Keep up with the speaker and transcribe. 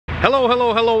Hello,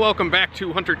 hello, hello, welcome back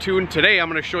to Hunter Tune. Today I'm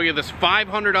going to show you this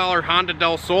 $500 Honda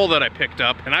Del Sol that I picked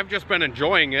up, and I've just been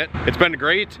enjoying it. It's been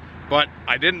great, but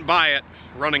I didn't buy it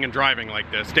running and driving like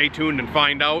this. Stay tuned and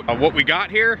find out what we got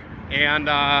here and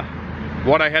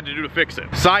what I had to do to fix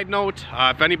it. Side note,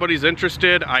 if anybody's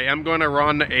interested, I am going to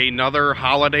run another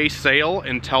holiday sale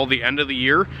until the end of the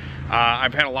year.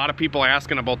 I've had a lot of people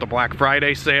asking about the Black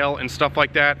Friday sale and stuff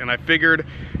like that, and I figured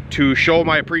to show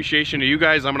my appreciation to you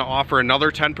guys, I'm going to offer another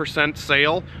 10%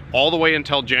 sale all the way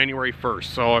until January 1st.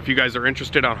 So if you guys are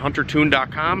interested on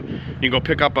huntertune.com, you can go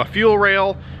pick up a fuel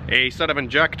rail, a set of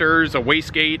injectors, a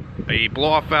wastegate, a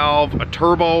blow-off valve, a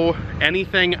turbo,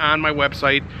 anything on my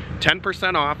website,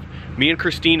 10% off. Me and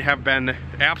Christine have been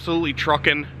absolutely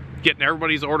trucking, getting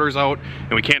everybody's orders out,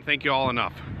 and we can't thank you all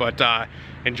enough. But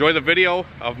enjoy the video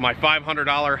of my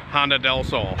 $500 Honda Del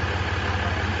Sol.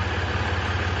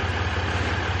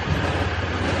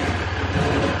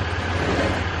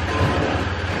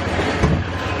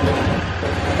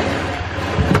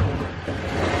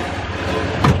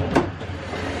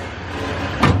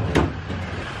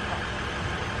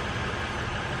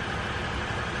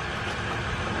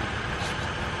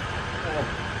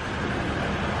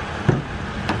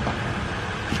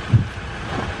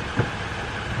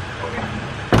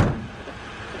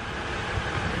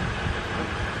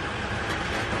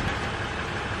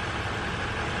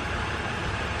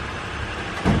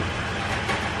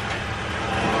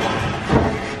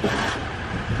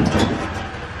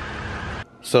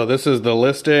 So this is the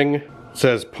listing. It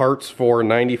says parts for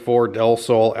 94 Del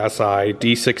Sol SI,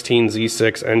 D16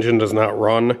 Z6, engine does not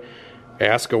run.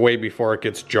 Ask away before it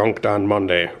gets junked on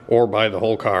Monday, or buy the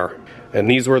whole car. And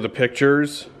these were the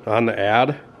pictures on the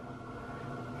ad.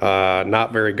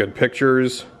 Not very good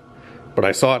pictures, but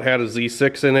I saw it had a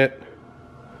Z6 in it.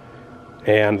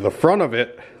 And the front of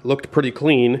it looked pretty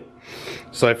clean.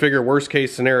 So I figure worst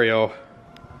case scenario,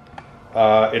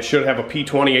 it should have a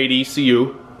P28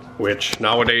 ECU. Which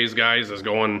nowadays, guys, is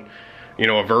going, you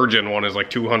know, a virgin one is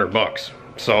like 200 bucks.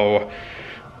 So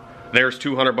there's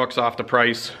 200 bucks off the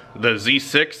price. The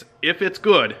Z6, if it's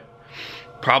good,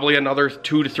 probably another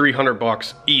 200 to 300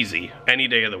 bucks easy any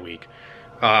day of the week.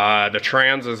 The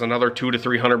trans is another 200 to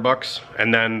 300 bucks,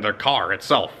 and then the car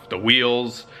itself, the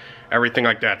wheels, everything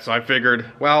like that. So I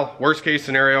figured, well, worst case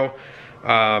scenario,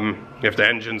 if the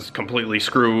engine's completely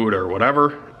screwed or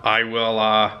whatever, I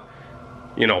will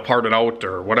you know, part it out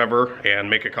or whatever and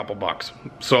make a couple bucks.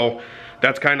 So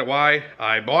that's kind of why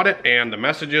I bought it, and the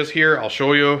messages here I'll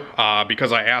show you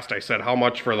because I asked, I said how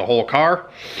much for the whole car,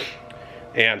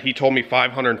 and he told me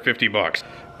 550 bucks.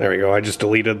 There we go, I just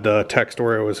deleted the text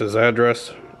where it was his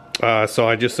address. So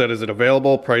I just said, is it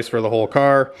available, price for the whole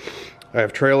car, I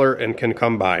have trailer and can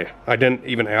come by. I didn't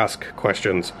even ask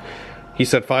questions. He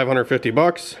said 550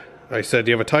 bucks. I said,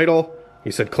 do you have a title?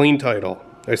 He said clean title.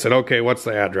 I said, okay, what's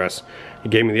the address? He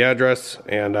gave me the address,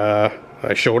 and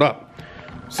I showed up.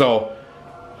 So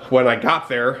when I got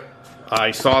there,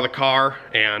 I saw the car,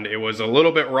 and it was a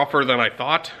little bit rougher than I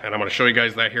thought, and I'm going to show you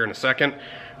guys that here in a second.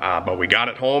 But we got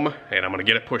it home, and I'm going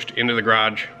to get it pushed into the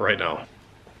garage right now.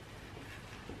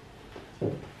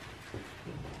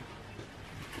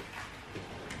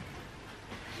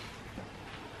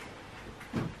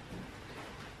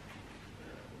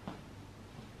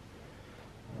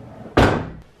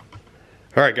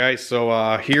 Alright guys,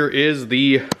 so here is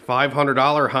the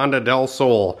 $500 Honda Del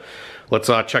Sol. Let's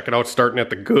check it out, starting at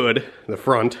the good, the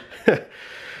front.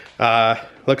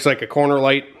 Looks like a corner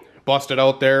light busted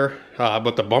out there,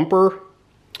 but the bumper,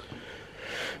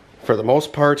 for the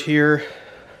most part here,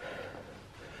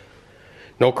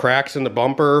 no cracks in the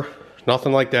bumper,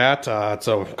 nothing like that. It's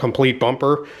a complete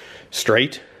bumper,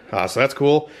 straight, so that's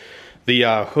cool.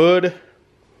 The hood,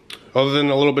 other than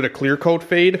a little bit of clear coat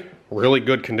fade, really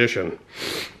good condition.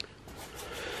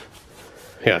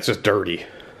 Yeah, it's just dirty.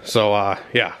 So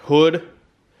yeah, hood,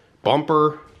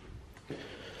 bumper,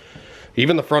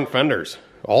 even the front fenders,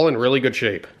 all in really good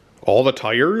shape. All the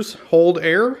tires hold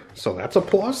air, so that's a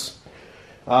plus.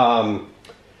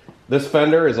 This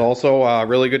fender is also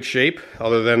really good shape,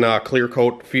 other than clear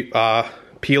coat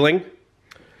peeling.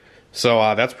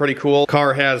 So that's pretty cool.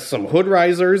 Car has some hood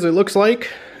risers, it looks like,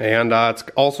 and it's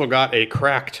also got a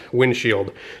cracked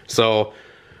windshield. So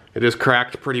it is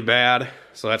cracked pretty bad,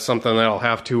 so that's something that I'll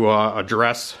have to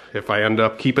address if I end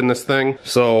up keeping this thing.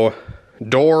 So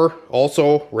door,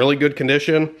 also really good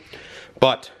condition,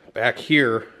 but back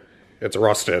here it's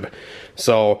rusted.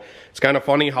 So it's kind of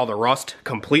funny how the rust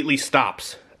completely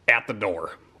stops at the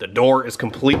door. The door is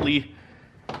completely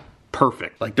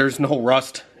perfect. Like, there's no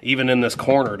rust even in this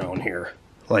corner down here.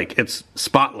 Like, it's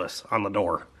spotless on the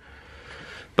door.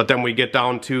 But then we get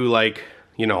down to, like,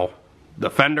 you know, the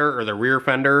fender or the rear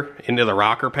fender into the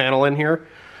rocker panel in here.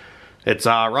 It's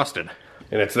rusted,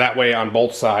 and it's that way on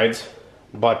both sides.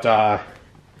 But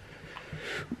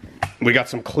we got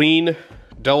some clean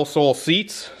Del Sol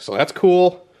seats, so that's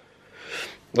cool.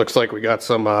 Looks like we got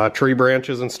some tree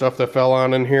branches and stuff that fell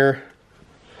on in here.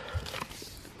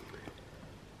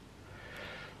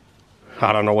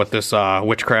 I don't know what this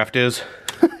witchcraft is.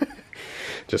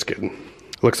 Just kidding.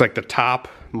 Looks like the top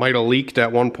might have leaked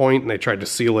at one point and they tried to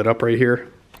seal it up right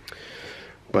here.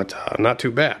 But not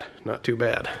too bad, not too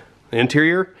bad. The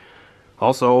interior,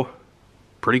 also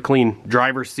pretty clean.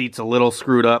 Driver's seat's a little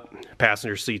screwed up.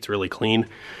 Passenger seat's really clean.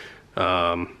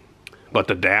 But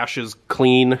the dash is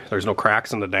clean. There's no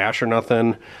cracks in the dash or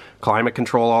nothing. Climate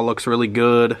control all looks really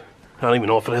good. I don't even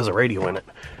know if it has a radio in it.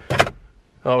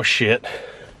 Oh shit.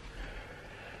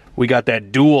 We got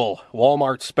that dual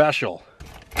Walmart special.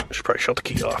 I should probably shut the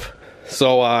key off.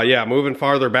 So yeah, moving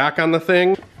farther back on the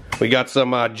thing, we got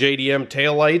some JDM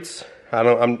taillights. I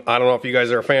don't know if you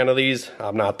guys are a fan of these.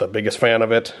 I'm not the biggest fan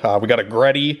of it. We got a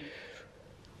Greddy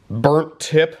burnt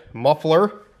tip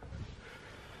muffler.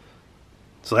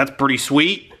 So that's pretty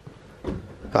sweet.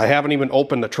 I haven't even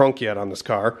opened the trunk yet on this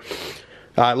car.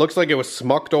 It looks like it was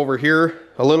smucked over here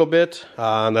a little bit,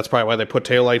 and that's probably why they put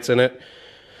taillights in it.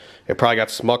 It probably got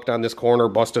smucked on this corner,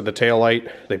 busted the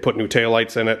taillight. They put new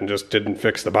taillights in it and just didn't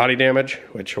fix the body damage,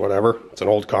 which whatever. It's an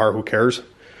old car, who cares? And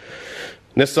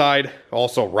this side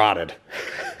also rotted.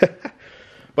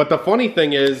 But the funny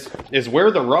thing is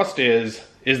where the rust is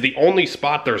the only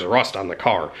spot there's rust on the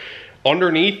car.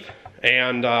 Underneath,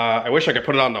 and I wish I could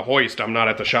put it on the hoist. I'm not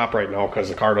at the shop right now because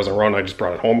the car doesn't run. I just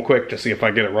brought it home quick to see if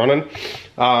I get it running.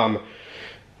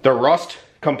 The rust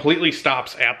completely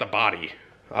stops at the body.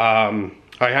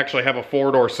 I actually have a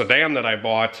 4-door sedan that I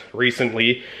bought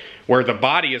recently where the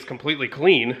body is completely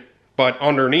clean, but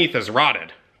underneath is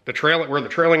rotted. Where the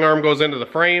trailing arm goes into the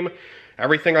frame,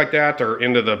 everything like that, or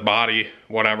into the body,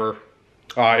 whatever,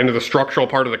 into the structural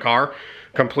part of the car,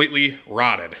 completely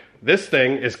rotted. This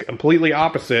thing is completely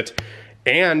opposite,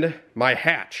 and my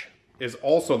hatch is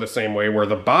also the same way, where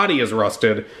the body is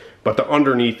rusted, but the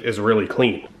underneath is really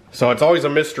clean. So it's always a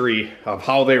mystery of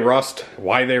how they rust,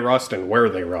 why they rust, and where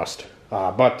they rust.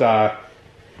 But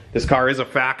this car is a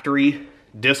factory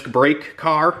disc brake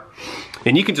car,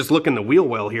 and you can just look in the wheel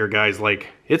well here, guys. Like,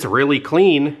 it's really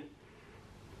clean,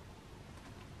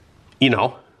 you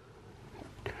know,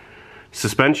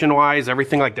 suspension wise,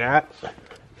 everything like that.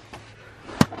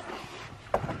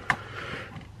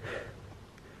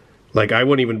 Like, I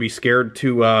wouldn't even be scared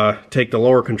to take the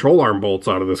lower control arm bolts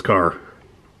out of this car,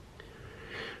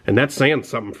 and that's saying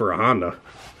something for a Honda.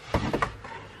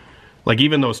 Like,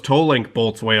 even those toe link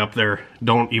bolts way up there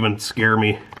don't even scare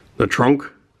me. The trunk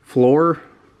floor,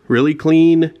 really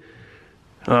clean.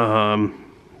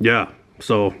 Yeah,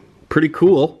 so pretty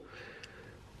cool.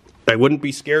 I wouldn't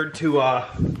be scared to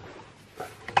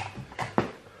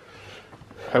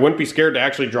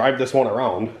actually drive this one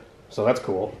around, so that's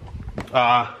cool.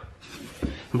 I'm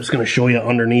just gonna show you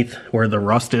underneath where the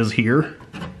rust is here.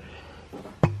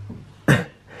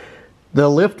 The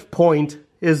lift point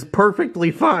is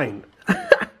perfectly fine.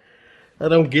 I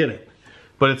don't get it,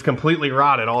 but it's completely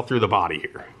rotted all through the body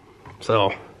here.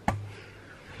 So,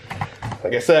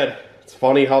 like I said, it's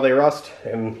funny how they rust,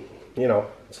 and you know,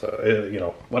 you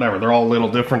know, whatever. They're all a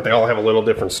little different. They all have a little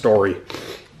different story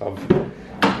of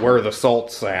where the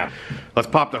salt's at. Let's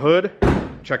pop the hood.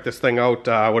 Check this thing out,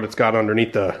 what it's got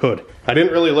underneath the hood. I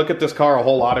didn't really look at this car a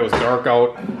whole lot. It was dark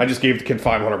out. I just gave the kid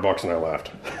 500 bucks and I left.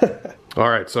 All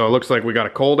right, so it looks like we got a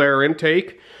cold air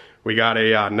intake. We got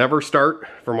a Never Start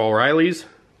from O'Reilly's.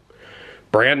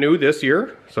 Brand new this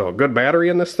year, so a good battery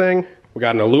in this thing. We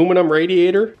got an aluminum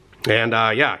radiator. And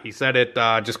yeah, he said it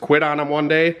just quit on him one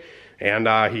day, and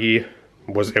it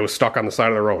was stuck on the side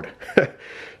of the road.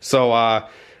 So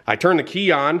I turned the key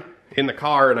on in the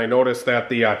car, and I noticed that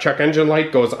the check engine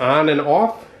light goes on and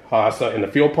off. So in the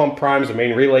fuel pump primes, the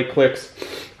main relay clicks.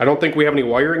 I don't think we have any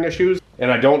wiring issues,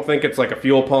 and I don't think it's like a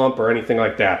fuel pump or anything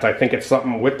like that. I think it's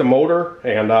something with the motor,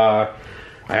 and I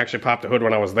actually popped the hood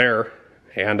when I was there,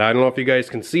 and I don't know if you guys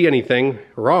can see anything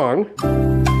wrong.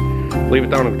 Leave it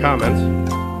down in the comments.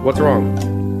 What's wrong?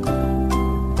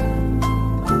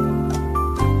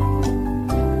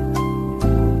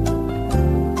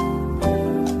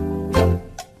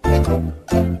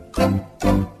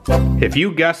 If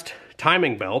you guessed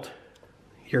timing belt,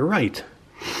 you're right.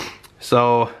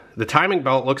 So the timing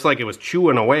belt looks like it was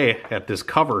chewing away at this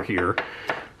cover here.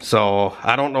 So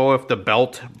I don't know if the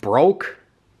belt broke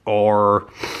or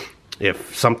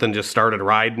if something just started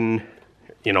riding,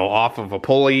 you know, off of a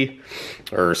pulley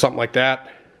or something like that.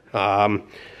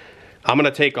 I'm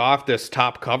gonna take off this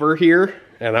top cover here,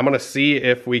 and I'm gonna see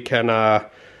if we can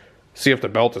see if the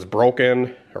belt is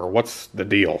broken or what's the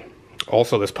deal.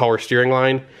 Also, this power steering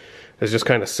line is just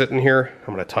kind of sitting here.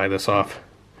 I'm gonna tie this off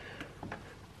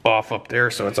up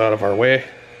there so it's out of our way.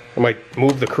 I might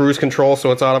move the cruise control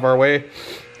so it's out of our way.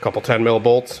 A couple 10mm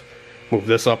bolts. Move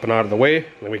this up and out of the way,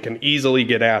 and we can easily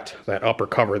get at that upper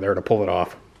cover there to pull it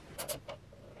off.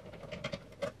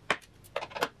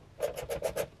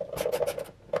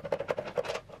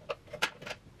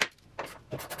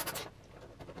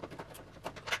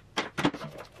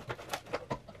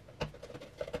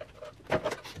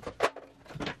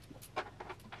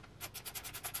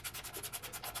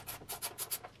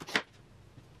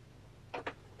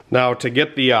 Now, to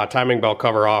get the timing belt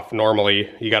cover off, normally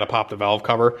you got to pop the valve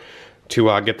cover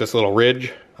to get this little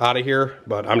ridge out of here,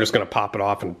 but I'm just going to pop it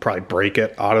off and probably break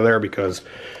it out of there because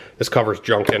this cover's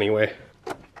junk anyway.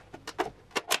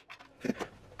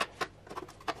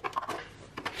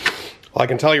 Well, I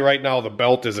can tell you right now the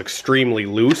belt is extremely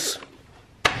loose.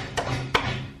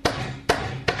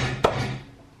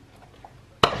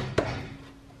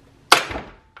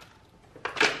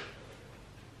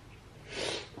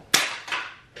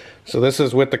 So this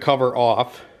is with the cover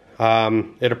off.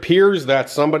 It appears that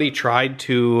somebody tried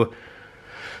to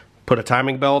put a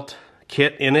timing belt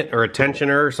kit in it or a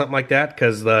tensioner or something like that,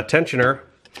 because the tensioner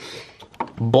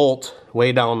bolt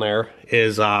way down there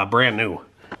is brand new.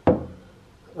 I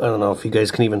don't know if you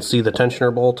guys can even see the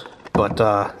tensioner bolt, but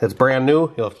it's brand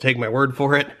new. You'll have to take my word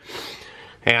for it.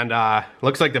 And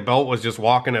looks like the belt was just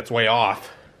walking its way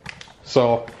off.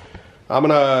 So I'm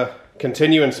gonna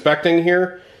continue inspecting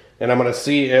here, and I'm gonna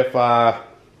see if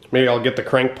maybe I'll get the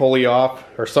crank pulley off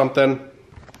or something.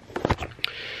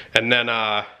 And then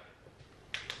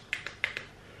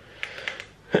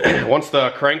once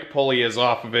the crank pulley is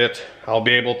off of it, I'll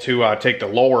be able to take the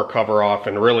lower cover off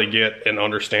and really get an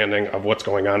understanding of what's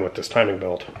going on with this timing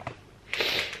belt.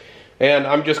 And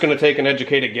I'm just gonna take an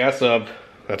educated guess of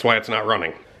that's why it's not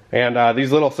running. And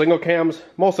these little single cams,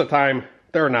 most of the time,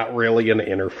 they're not really an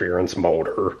interference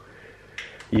motor.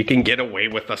 You can get away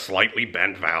with a slightly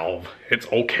bent valve. It's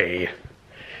okay.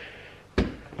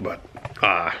 But,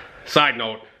 side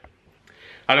note,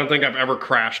 I don't think I've ever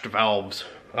crashed valves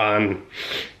on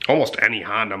almost any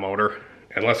Honda motor,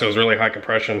 unless it was really high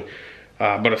compression.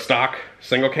 But a stock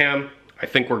single cam, I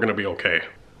think we're gonna be okay.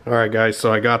 All right, guys,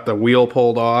 so I got the wheel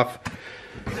pulled off.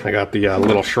 I got the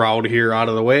little shroud here out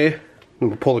of the way. I'm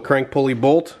gonna pull the crank pulley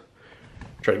bolt,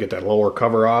 try to get that lower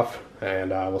cover off,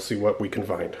 and we'll see what we can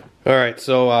find. All right,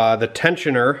 so the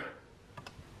tensioner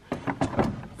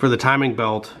for the timing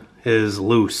belt is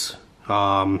loose.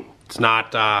 It's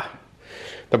not,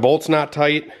 the bolt's not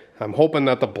tight. I'm hoping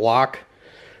that the block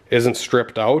isn't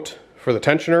stripped out for the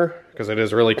tensioner, because it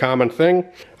is a really common thing.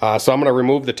 So I'm gonna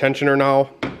remove the tensioner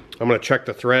now. I'm gonna check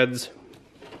the threads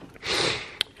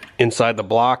inside the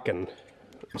block and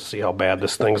see how bad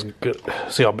this thing's good.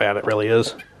 See how bad it really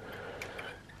is.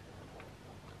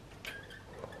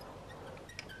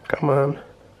 Come on.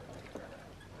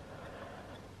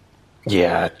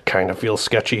 Yeah, it kind of feels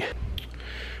sketchy.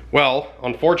 Well,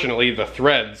 unfortunately, the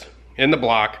threads in the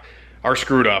block are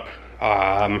screwed up.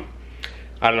 I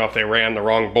don't know if they ran the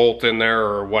wrong bolt in there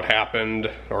or what happened,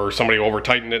 or somebody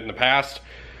over-tightened it in the past.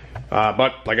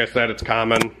 But like I said, it's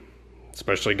common,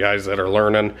 especially guys that are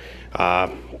learning.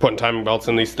 Putting timing belts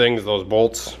in these things, those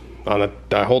bolts on the,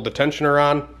 that hold the tensioner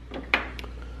on,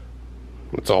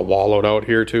 it's all wallowed out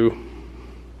here too.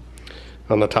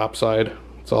 On the top side,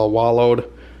 it's all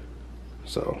wallowed.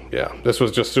 So yeah, this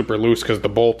was just super loose because the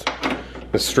bolt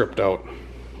is stripped out.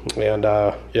 And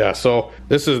yeah, so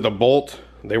this is the bolt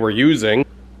they were using,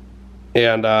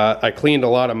 and I cleaned a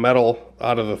lot of metal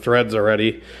out of the threads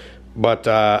already, but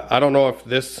I don't know if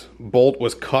this bolt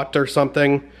was cut or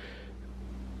something.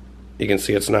 You can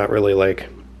see it's not really like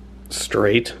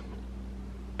straight,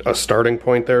 a starting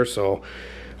point there. So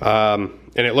and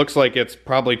it looks like it's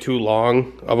probably too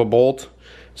long of a bolt,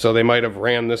 so they might have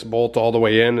ran this bolt all the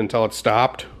way in until it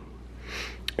stopped,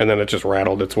 and then it just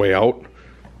rattled its way out.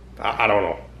 I don't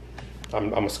know.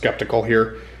 I'm skeptical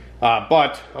here.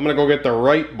 But I'm gonna go get the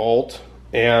right bolt,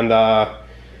 and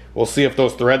we'll see if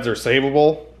those threads are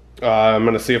savable. I'm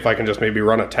gonna see if I can just maybe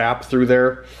run a tap through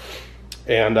there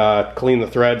and clean the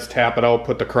threads, tap it out,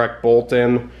 put the correct bolt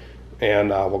in, and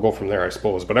we'll go from there, I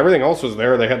suppose. But everything else was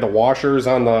there. They had the washers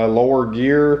on the lower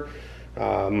gear.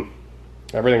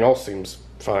 Everything else seems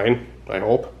fine, I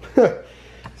hope.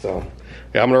 So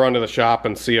yeah, I'm gonna run to the shop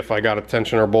and see if I got a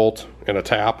tensioner bolt and a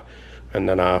tap, and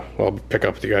then I'll pick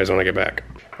up with you guys when I get back.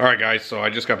 All right, guys, so I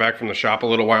just got back from the shop a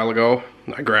little while ago.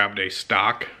 I grabbed a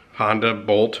stock Honda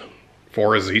bolt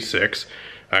for a Z6.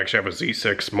 I actually have a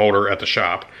Z6 motor at the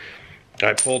shop.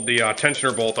 I pulled the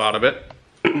tensioner bolt out of it.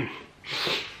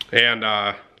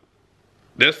 And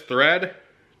this thread,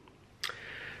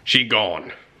 she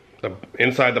gone.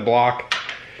 Inside the block,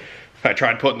 I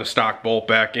tried putting the stock bolt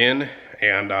back in,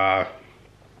 and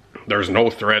there's no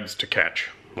threads to catch.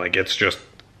 Like, it's just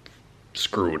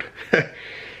screwed.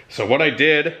 So what I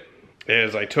did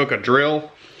is I took a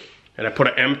drill and I put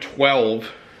an M12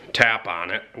 tap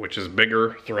on it, which is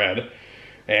bigger thread,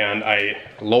 and I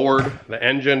lowered the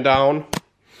engine down,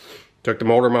 took the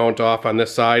motor mount off on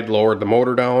this side, lowered the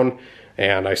motor down,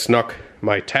 and I snuck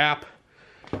my tap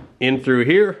in through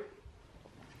here.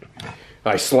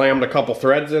 I slammed a couple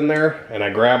threads in there, and I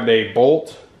grabbed a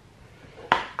bolt,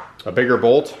 a bigger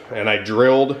bolt, and I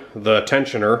drilled the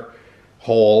tensioner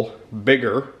hole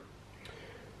bigger,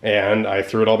 and I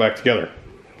threw it all back together.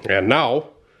 And now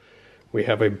we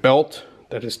have a belt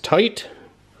that is tight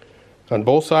on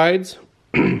both sides.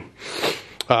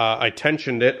 I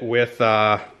tensioned it with,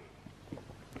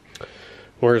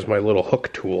 where's my little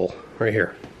hook tool? Right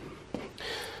here.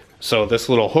 So this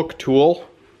little hook tool,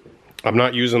 I'm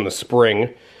not using the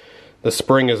spring. The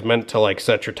spring is meant to like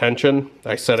set your tension.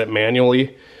 I set it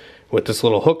manually with this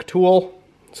little hook tool.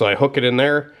 So I hook it in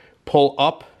there, pull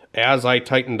up as I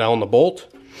tighten down the bolt.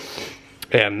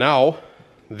 And now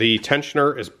the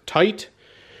tensioner is tight,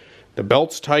 the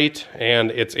belt's tight, and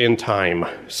it's in time.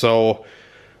 So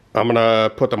I'm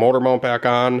gonna put the motor mount back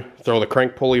on, throw the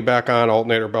crank pulley back on,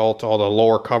 alternator belt, all the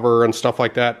lower cover and stuff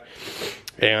like that.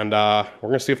 And we're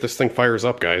gonna see if this thing fires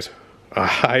up, guys.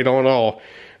 I don't know.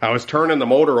 I was turning the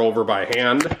motor over by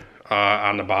hand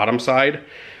on the bottom side,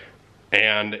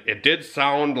 and it did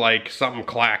sound like something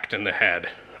clacked in the head.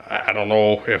 I don't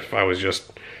know if I was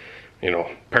just, you know,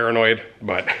 paranoid,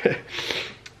 but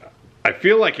I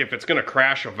feel like if it's gonna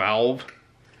crash a valve,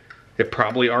 it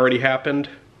probably already happened.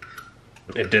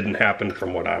 It didn't happen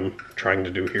from what I'm trying to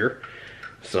do here.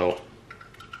 So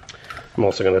I'm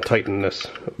also gonna tighten this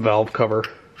valve cover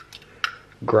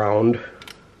ground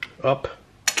up.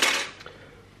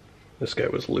 This guy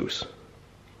was loose.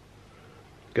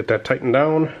 Get that tightened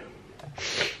down,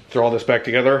 throw all this back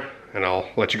together, and I'll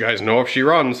let you guys know if she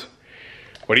runs.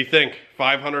 What do you think?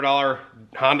 $500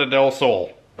 Honda Del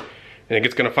Sol. Think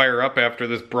it's gonna fire up after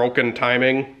this broken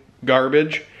timing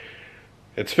garbage?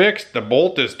 It's fixed. The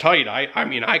bolt is tight. I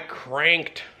mean, I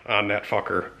cranked on that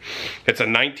fucker. It's a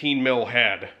 19 mil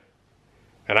head,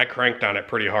 and I cranked on it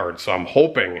pretty hard, so I'm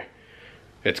hoping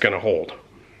it's gonna hold.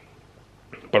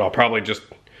 But I'll probably just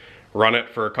run it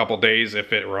for a couple days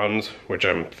if it runs, which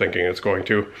I'm thinking it's going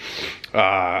to.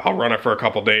 I'll run it for a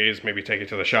couple days, maybe take it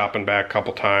to the shop and back a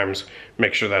couple times,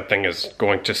 make sure that thing is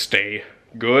going to stay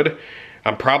good.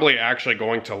 I'm probably actually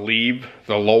going to leave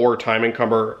the lower timing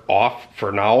cover off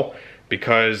for now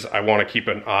because I want to keep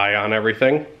an eye on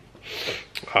everything.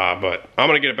 But I'm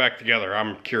gonna get it back together.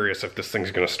 I'm curious if this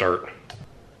thing's gonna start.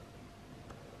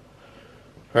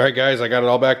 All right, guys, I got it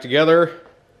all back together.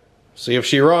 See if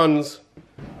she runs.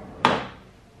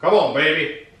 Come on,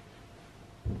 baby.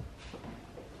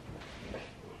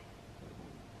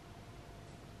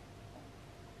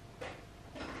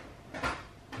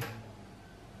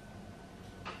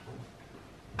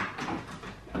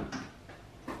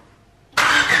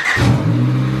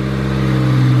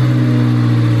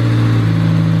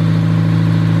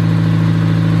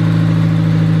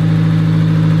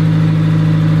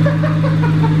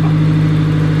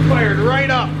 Fired right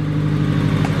up.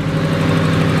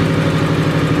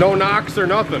 No knocks or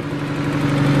nothing.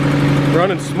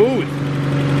 Running smooth.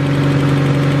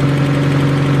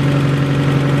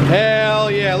 Hell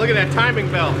yeah, look at that timing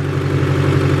belt.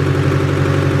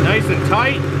 Nice and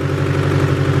tight.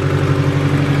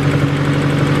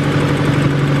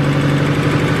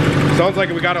 Sounds like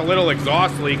we got a little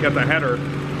exhaust leak at the header.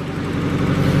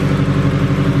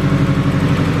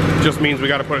 Just means we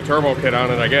got to put a turbo kit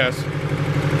on it, I guess.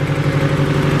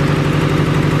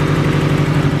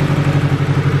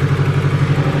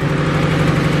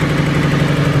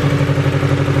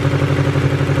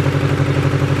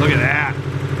 Look at that.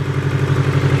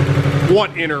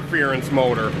 What interference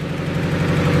motor.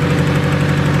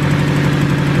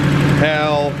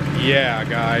 Hell yeah,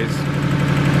 guys.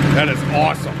 That is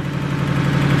awesome.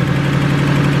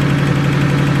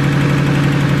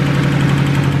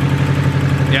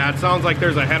 Yeah, it sounds like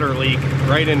there's a header leak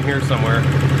right in here somewhere.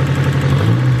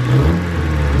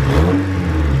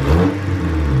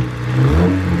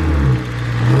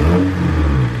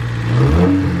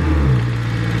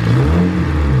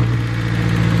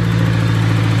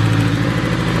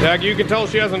 Yeah, you can tell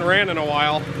she hasn't ran in a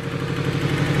while.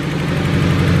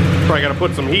 Probably gotta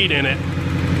put some heat in it.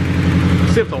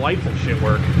 See if the lights and shit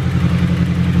work.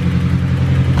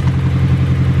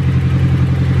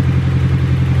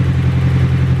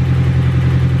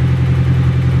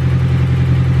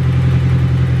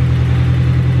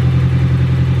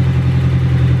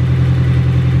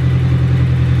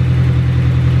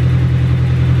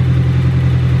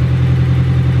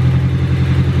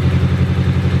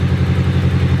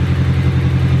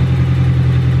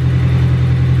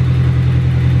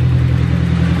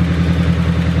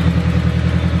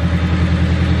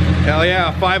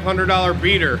 a $500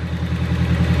 beater.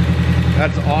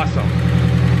 That's awesome.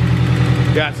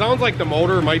 Yeah, it sounds like the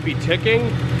motor might be ticking,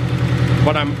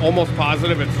 but I'm almost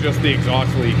positive it's just the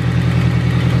exhaust leak.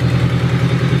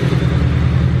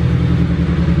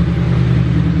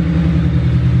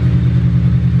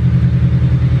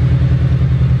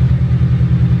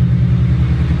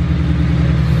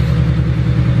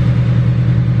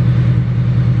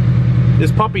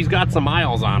 This puppy's got some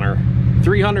miles on her.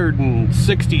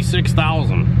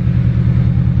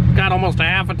 366,000. Got almost a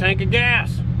half a tank of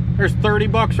gas. There's 30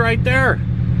 bucks right there.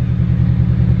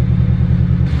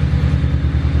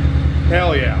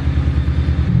 Hell yeah.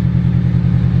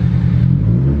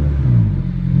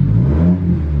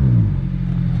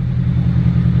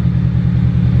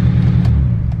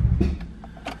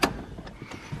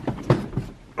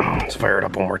 Let's fire it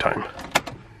up one more time.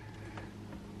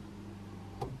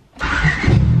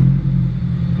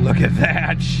 Look at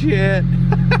that shit.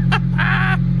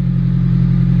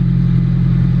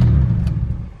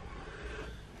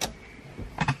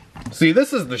 See,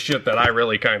 this is the shit that I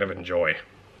really kind of enjoy.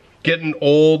 Getting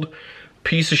old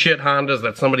piece of shit Hondas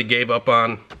that somebody gave up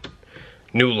on,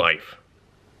 new life.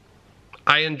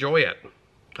 I enjoy it.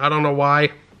 I don't know why,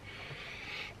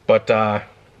 but I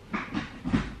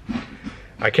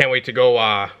can't wait to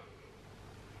go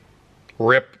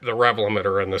rip the rev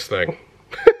limiter in this thing.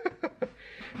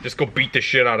 Just go beat the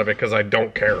shit out of it because I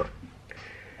don't care.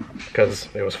 Because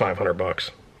it was 500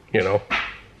 bucks, you know.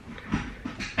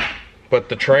 But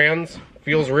the trans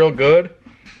feels real good.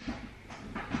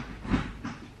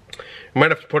 I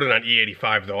might have to put it on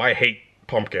E85 though. I hate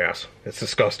pump gas. It's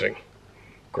disgusting.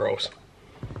 Gross.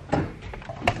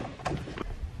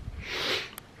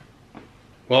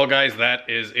 Well guys, that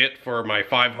is it for my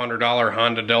 $500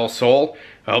 Honda Del Sol.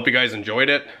 I hope you guys enjoyed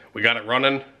it. We got it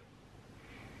running.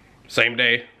 Same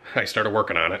day I started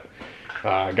working on it.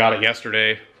 I got it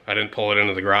yesterday. I didn't pull it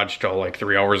into the garage till like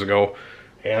 3 hours ago.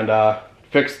 And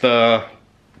fixed the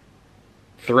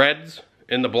threads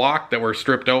in the block that were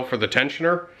stripped out for the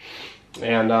tensioner.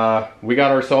 And we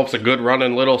got ourselves a good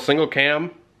running little single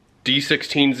cam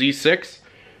D16 Z6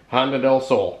 Honda Del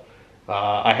Sol.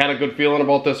 I had a good feeling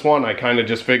about this one. I kind of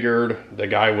just figured the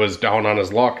guy was down on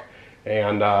his luck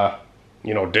and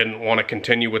you know, didn't want to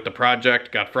continue with the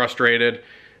project, got frustrated,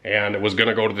 and it was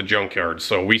gonna go to the junkyard.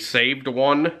 So we saved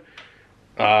one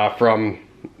from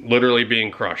literally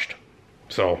being crushed.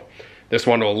 So this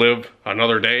one will live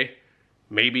another day,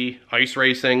 maybe ice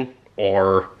racing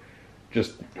or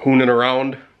just hooning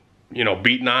around, you know,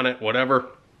 beating on it, whatever.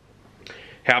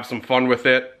 Have some fun with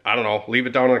it. I don't know, leave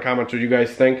it down in the comments what you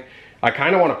guys think. I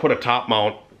kind of want to put a top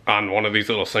mount on one of these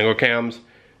little single cams.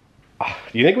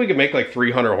 Do you think we could make like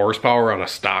 300 horsepower on a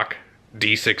stock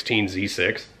D16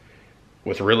 Z6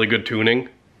 with really good tuning?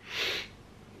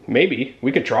 Maybe,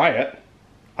 we could try it.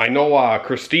 I know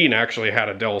Christine actually had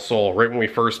a Del Sol right when we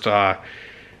first got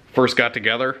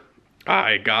together.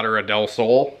 I got her a Del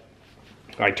Sol.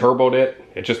 I turboed it.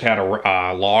 It just had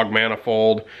a log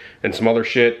manifold and some other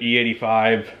shit.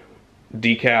 E85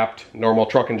 decapped normal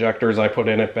truck injectors I put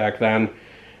in it back then.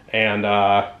 And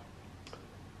I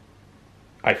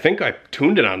think I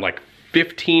tuned it on like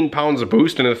 15 pounds of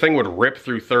boost and the thing would rip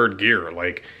through third gear.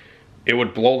 Like, it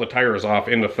would blow the tires off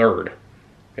into third.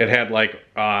 It had like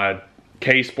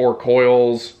K-Sport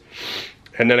coils,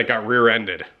 and then it got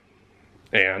rear-ended.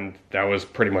 And that was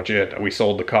pretty much it. We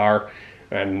sold the car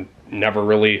and never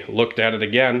really looked at it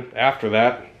again after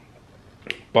that.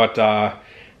 But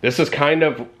this is kind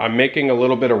of, I'm making a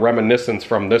little bit of reminiscence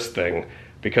from this thing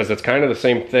because it's kind of the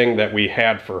same thing that we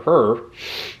had for her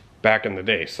back in the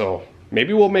day. So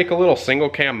maybe we'll make a little single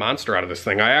cam monster out of this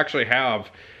thing. I actually have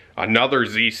another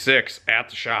Z6 at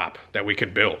the shop that we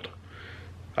could build.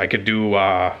 I could do,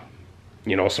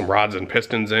 you know, some rods and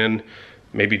pistons in,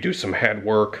 maybe do some head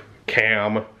work,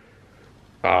 cam,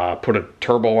 put a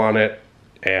turbo on it,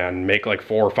 and make like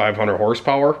 400 or 500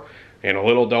 horsepower and a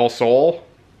little Del Sol.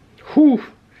 Whew,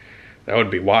 that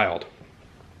would be wild.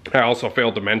 I also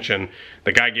failed to mention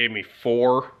the guy gave me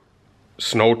 4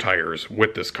 snow tires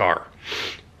with this car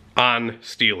on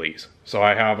Steelies. So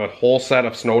I have a whole set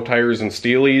of snow tires and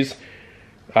Steelies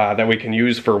that we can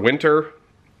use for winter,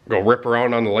 go rip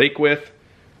around on the lake with.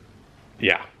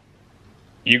 Yeah,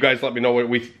 you guys let me know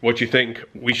what you think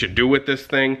we should do with this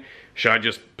thing. Should I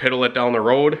just piddle it down the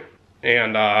road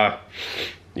and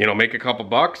you know, make a couple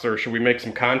bucks, or should we make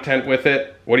some content with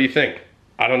it? What do you think?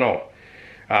 I don't know.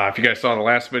 If you guys saw the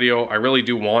last video, I really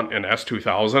do want an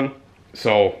S2000,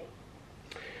 so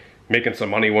making some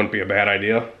money wouldn't be a bad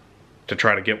idea to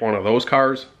try to get one of those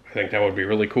cars. I think that would be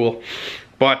really cool.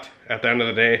 But at the end of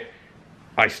the day,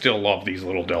 I still love these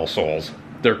little Del Sols.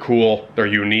 They're cool, they're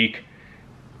unique,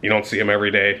 You don't see them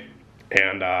every day.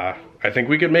 And I think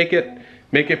we could make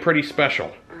it pretty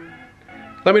special.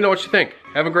 Let me know what you think.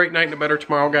 Have a great night and a better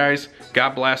tomorrow, guys.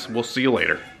 God bless. We'll see you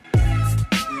later.